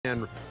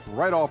And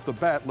right off the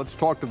bat, let's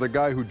talk to the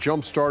guy who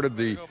jump-started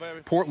the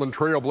Portland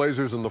Trail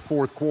Blazers in the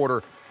fourth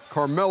quarter.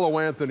 Carmelo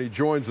Anthony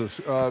joins us.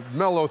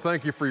 Melo,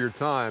 thank you for your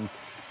time.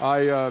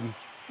 I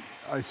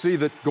see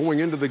that going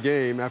into the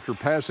game, after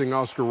passing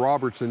Oscar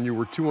Robertson, you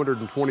were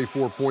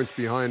 224 points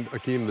behind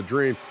Hakeem the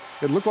Dream.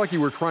 It looked like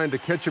you were trying to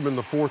catch him in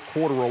the fourth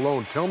quarter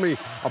alone. Tell me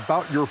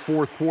about your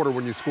fourth quarter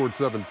when you scored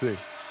 17.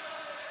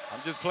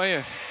 I'm just playing.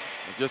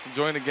 I'm just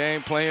enjoying the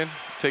game, playing,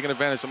 taking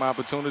advantage of my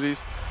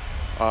opportunities.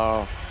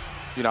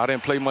 You know, I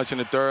didn't play much in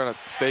the third. I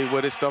stayed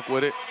with it, stuck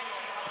with it,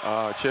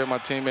 cheered my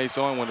teammates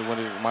on. When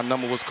my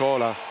number was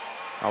called, I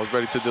was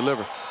ready to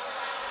deliver.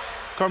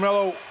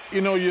 Carmelo,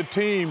 you know, your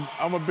team,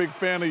 I'm a big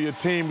fan of your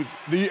team.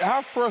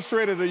 How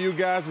frustrated are you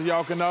guys that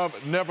y'all can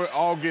never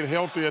all get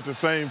healthy at the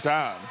same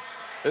time?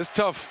 It's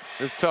tough.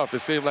 It's tough. It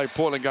seems like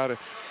Portland got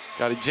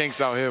a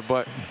jinx out here,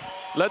 but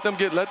let them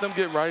get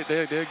right.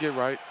 They'll get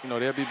right. You know,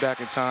 they'll be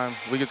back in time.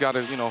 We just got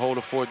to, you know, hold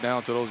the fort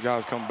down till those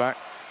guys come back.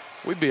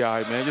 We'd be all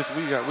right, man.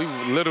 We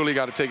literally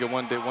got to take it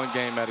one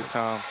game at a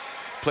time.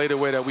 Play the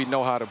way that we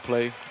know how to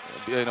play.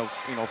 You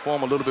know,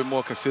 form a little bit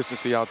more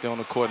consistency out there on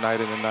the court night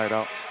in and night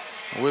out.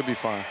 And we'll be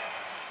fine.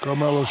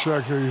 Carmelo,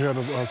 Shaq here, you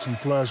had some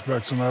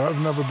flashbacks tonight.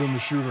 I've never been a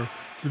shooter.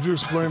 Could you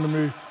explain to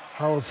me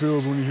how it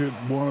feels when you hit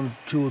 1,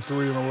 2, or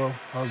 3 in a row?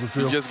 How does it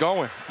feel? You're just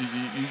going.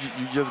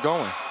 You just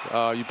going.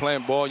 You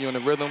playing ball, you're in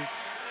the rhythm.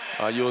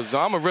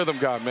 I'm a rhythm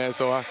guy, man,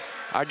 so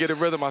I get a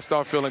rhythm, I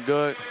start feeling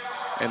good.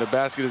 And the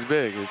basket is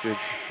big.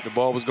 The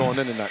ball was going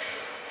in tonight.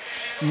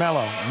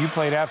 Melo, you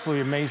played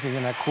absolutely amazing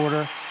in that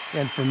quarter.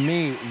 And for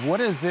me, what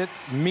does it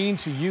mean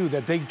to you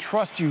that they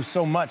trust you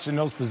so much in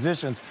those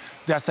positions?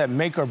 That's that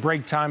make or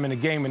break time in the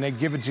game, and they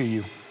give it to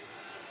you.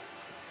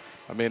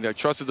 I mean,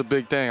 trust is a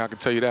big thing. I can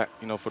tell you that.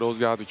 You know, for those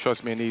guys to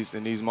trust me in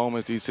these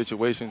moments, these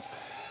situations.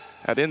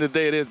 At the end of the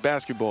day, it is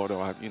basketball,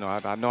 though. I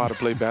know how to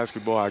play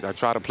basketball. I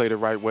try to play the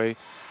right way.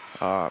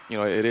 You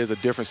know, it is a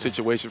different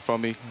situation for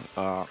me,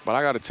 but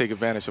I got to take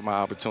advantage of my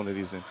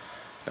opportunities, and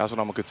that's what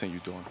I'm going to continue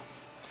doing.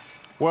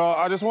 Well,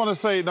 I just want to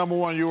say, number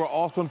one, you were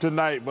awesome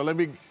tonight, but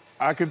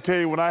I can tell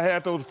you, when I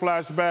had those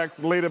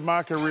flashbacks late in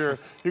my career,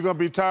 you're going to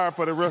be tired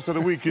for the rest of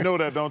the week. You know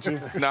that, don't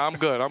you? Nah, I'm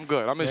good. I'm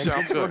good. I'm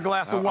good. A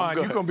glass of wine,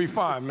 you're going to be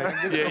fine, man.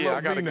 Yeah,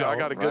 I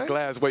got a good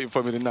glass waiting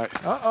for me tonight.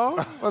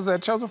 Uh-oh. Was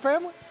that chosen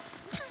family?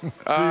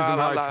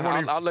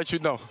 I'll let you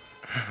know.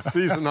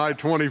 Season high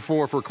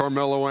 24 for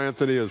Carmelo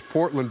Anthony as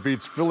Portland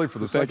beats Philly for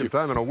the second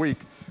time in a week,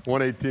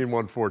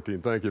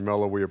 118-114. Thank you,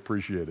 Melo. We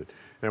appreciate it.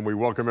 And we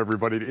welcome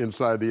everybody to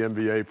Inside the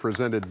NBA,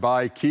 presented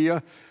by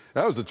Kia.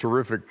 That was a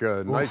terrific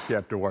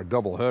nightcap to our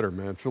doubleheader,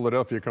 man.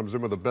 Philadelphia comes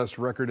in with the best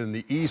record in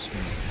the East.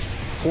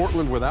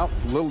 Portland, without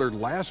Lillard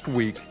last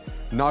week,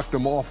 knocked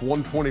them off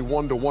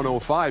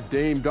 121-105.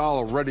 Dame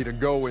Dollar ready to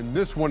go in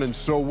this one, and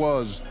so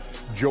was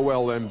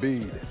Joel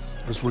Embiid.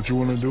 That's what you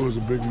want to do as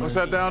a big man. What's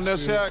that down there,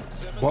 Shaq?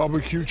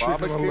 Barbecue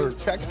chicken alert.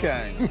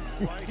 Chicken.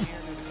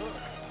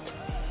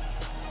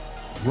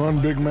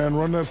 Run, big man,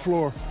 run that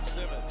floor.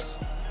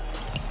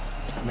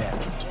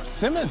 Man,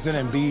 Simmons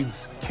and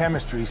Embiid's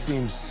chemistry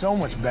seems so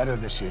much better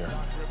this year,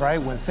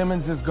 right? When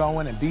Simmons is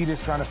going, Embiid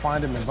is trying to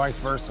find him and vice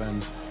versa,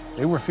 and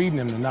they were feeding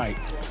him tonight.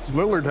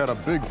 Lillard had a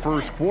big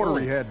first quarter.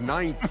 He had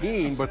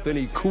 19, but then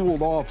he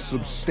cooled off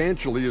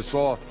substantially. You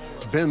saw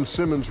Ben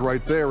Simmons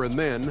right there, and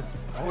then...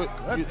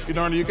 You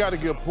know, you got to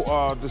give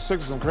the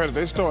Sixers some credit.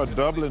 They started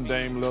doubling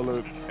Dame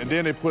Lillard, and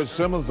then they put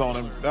Simmons on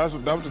him. That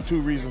was the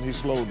two reasons he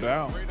slowed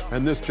down.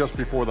 And this just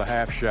before the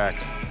half, Shaq.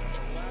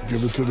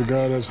 Give it to the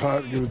guy that's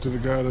hot. Give it to the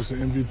guy that's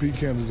an MVP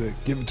candidate.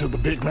 Give it to the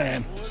big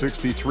man.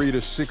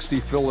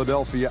 63-60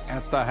 Philadelphia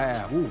at the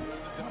half. Ooh.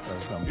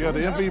 Yeah,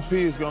 the MVP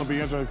is going to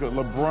be interesting.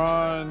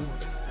 LeBron,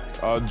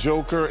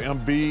 Joker,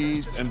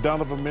 Embiid, and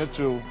Donovan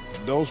Mitchell,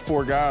 those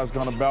four guys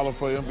going to battle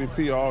for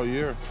MVP all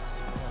year.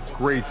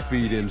 Great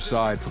feed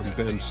inside from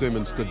Ben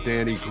Simmons to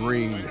Danny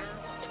Green.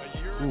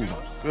 Ooh, my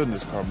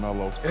goodness,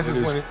 Carmelo. This is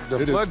when the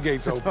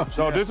floodgates open.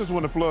 No, this is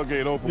when the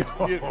floodgate opens.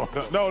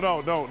 No.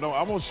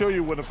 I'm going to show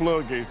you when the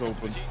floodgates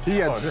open. He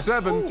had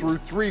 7 through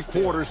 3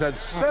 quarters, had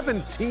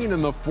 17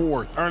 in the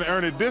fourth.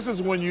 Ernie, this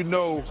is when you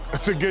know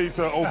the gates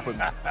are open.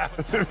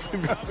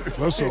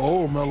 That's an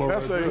old Melo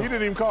right there. He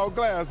didn't even call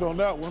glass on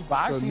that one. But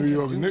I've seen New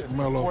York him do Knicks this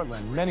Melo.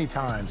 Portland many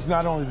times,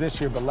 not only this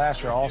year, but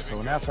last year also.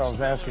 And that's what I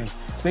was asking.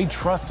 They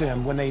trust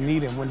him when they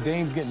need him, when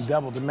Dame's getting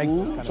doubled to make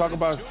this kind of talk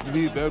about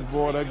that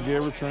boy, that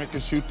Gary Trent can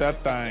shoot that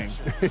thing.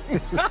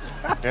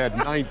 Had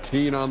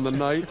 19 on the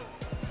night.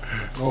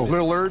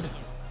 Lillard,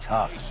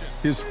 tough.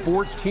 His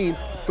 14th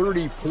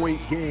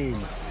 30-point game.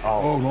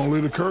 Oh, don't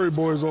leave the Curry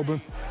boys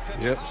open.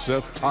 Yep,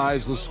 Seth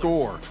ties the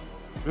score.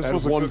 This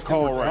was a good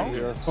call right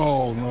here.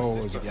 Oh, no.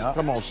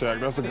 Come on,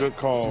 Shaq. That's a good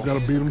call. You got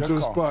to beat him to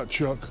the spot,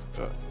 Chuck.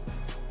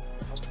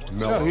 He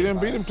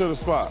didn't beat him to the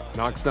spot.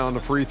 Knocks down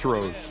the free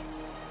throws.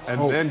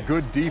 And then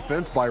good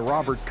defense by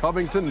Robert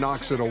Covington,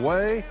 knocks it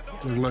away.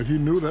 Looked like he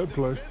knew that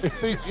play.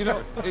 You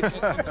know,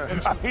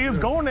 he is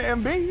going to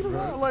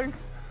Embiid, like,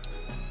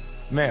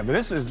 man. But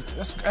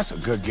that's a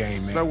good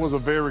game, man. That was a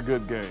very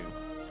good game.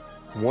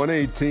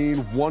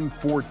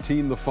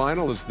 118-114 the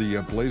final as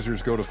the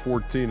Blazers go to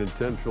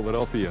 14-10.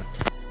 Philadelphia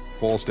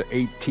falls to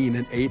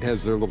 18-8,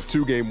 has their little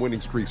two-game winning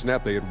streak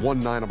snapped. They had won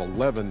 9 of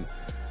 11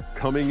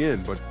 coming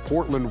in, but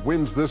Portland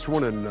wins this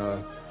one, and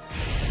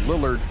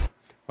Lillard,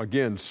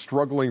 again,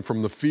 struggling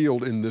from the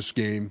field in this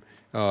game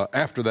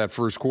after that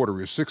first quarter.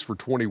 He was 6 for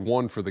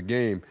 21 for the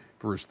game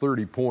for his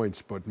 30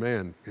 points, but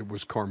man, it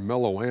was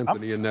Carmelo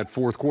Anthony in that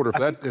fourth quarter.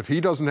 If he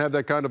doesn't have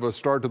that kind of a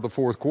start to the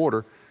fourth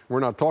quarter, we're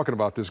not talking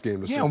about this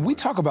game. Yeah, we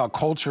talk about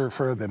culture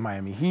for the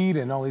Miami Heat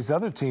and all these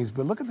other teams,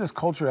 but look at this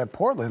culture at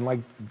Portland. Like,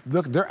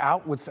 look, they're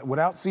out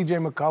without C.J.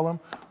 McCollum,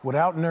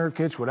 without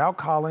Nurkic, without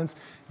Collins.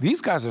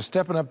 These guys are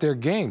stepping up their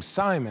game.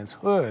 Simons,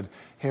 Hood,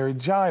 Harry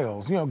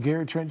Giles,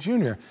 Gary Trent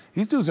Jr.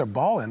 These dudes are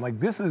balling.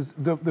 Like, this is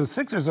the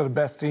Sixers are the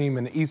best team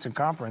in the Eastern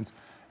Conference,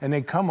 and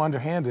they come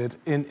underhanded,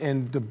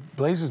 and the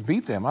Blazers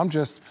beat them. I'm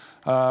just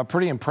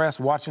pretty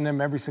impressed watching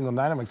them every single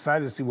night. I'm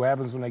excited to see what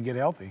happens when they get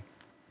healthy.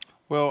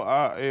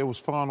 Well, it was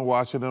fun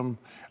watching them.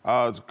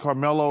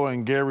 Carmelo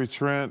and Gary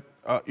Trent.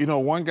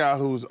 One guy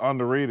who's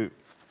underrated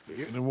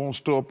and won't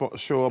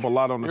show up a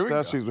lot on the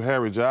stat sheets with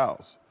Harry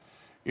Giles.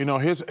 He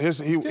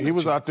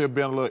was out there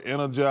being a little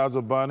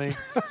Energizer bunny.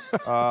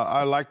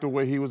 I liked the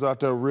way he was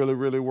out there really,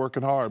 really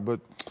working hard. But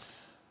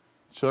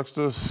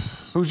Chuckster.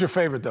 Who's your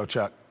favorite, though,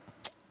 Chuck?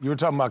 You were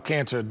talking about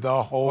Cantor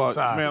the whole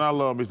time. Man, I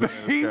love me.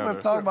 He was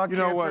talking about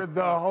Cantor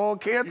the whole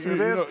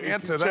Cantor.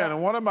 Cantor that.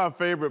 Shannon, one of my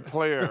favorite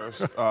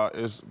players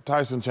is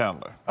Tyson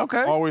Chandler.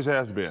 Okay. Always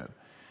has been.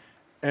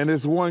 And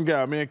it's one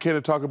guy, me and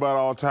Kenny talk about it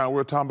all the time. We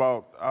were talking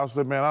about, I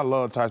said, man, I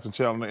love Tyson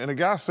Chandler. And the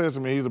guy says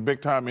to me, he's a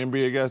big-time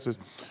NBA guy, says,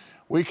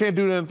 well, he can't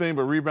do anything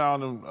but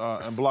rebound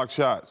and block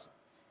shots.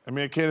 And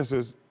me and Kenny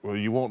says, well,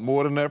 you want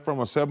more than that from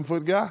a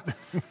 7-foot guy?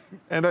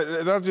 And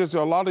that's just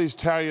a lot of these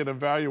Italian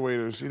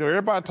evaluators.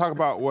 Everybody talk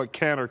about what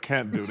can or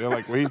can't do. They're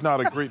like, well, he's not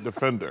a great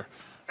defender.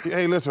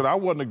 Hey, listen, I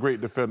wasn't a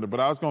great defender, but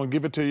I was going to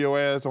give it to your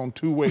ass on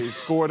 2 ways,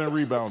 scoring and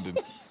rebounding.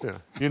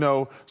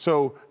 Yeah.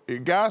 So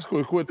guys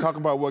could quit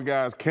talking about what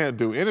guys can't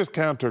do. Enes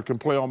Kanter can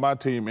play on my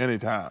team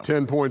anytime.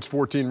 10 points,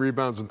 14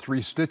 rebounds, and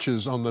 3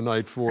 stitches on the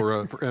night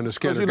for Enes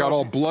Kanter. Got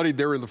all bloodied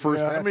there in the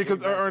first half. I mean,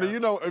 because, Ernie,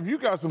 if you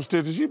got some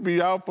stitches, you'd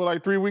be out for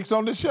like 3 weeks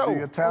on the show.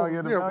 The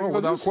Italian.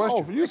 Without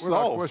question.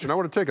 Without question. I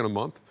would have taken a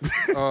month.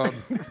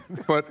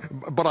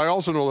 But I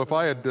also know if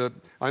I had,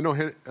 I know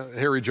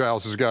Harry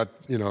Giles has got,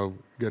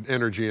 good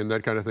energy and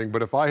that kind of thing.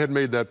 But if I had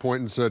made that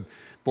point and said,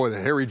 boy, the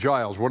Harry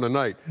Giles, what a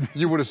night,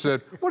 you would have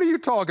said, what are you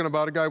talking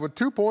about? A guy with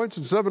 2 points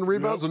and 7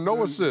 rebounds and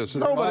no assists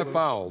and 5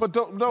 fouls.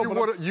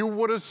 You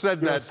would have said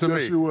that to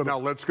me. Now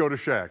let's go to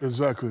Shaq.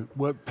 Exactly.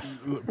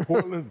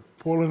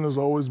 Portland has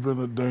always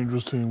been a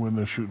dangerous team when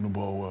they're shooting the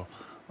ball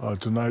well.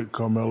 Tonight,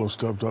 Carmelo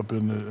stepped up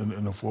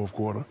in the fourth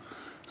quarter.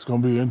 It's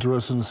going to be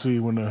interesting to see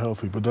when they're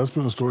healthy. But that's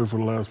been the story for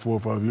the last 4 or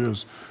 5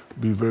 years.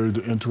 Be very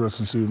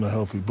interesting to see when they're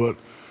healthy. But,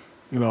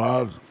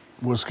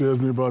 what scares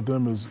me about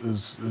them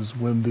is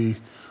when the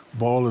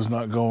ball is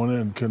not going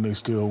in, can they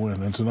still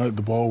win? And tonight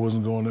the ball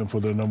wasn't going in for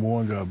their number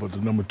 1 guy, but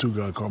the number 2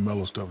 guy,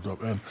 Carmelo, stepped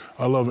up. And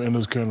I love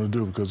Enes Kanter to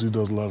do because he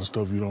does a lot of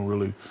stuff you don't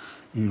really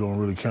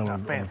count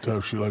on the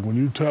tap sheet. Like when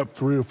you tap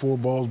 3 or 4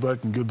 balls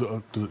back and give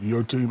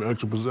your team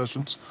extra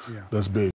possessions, that's big.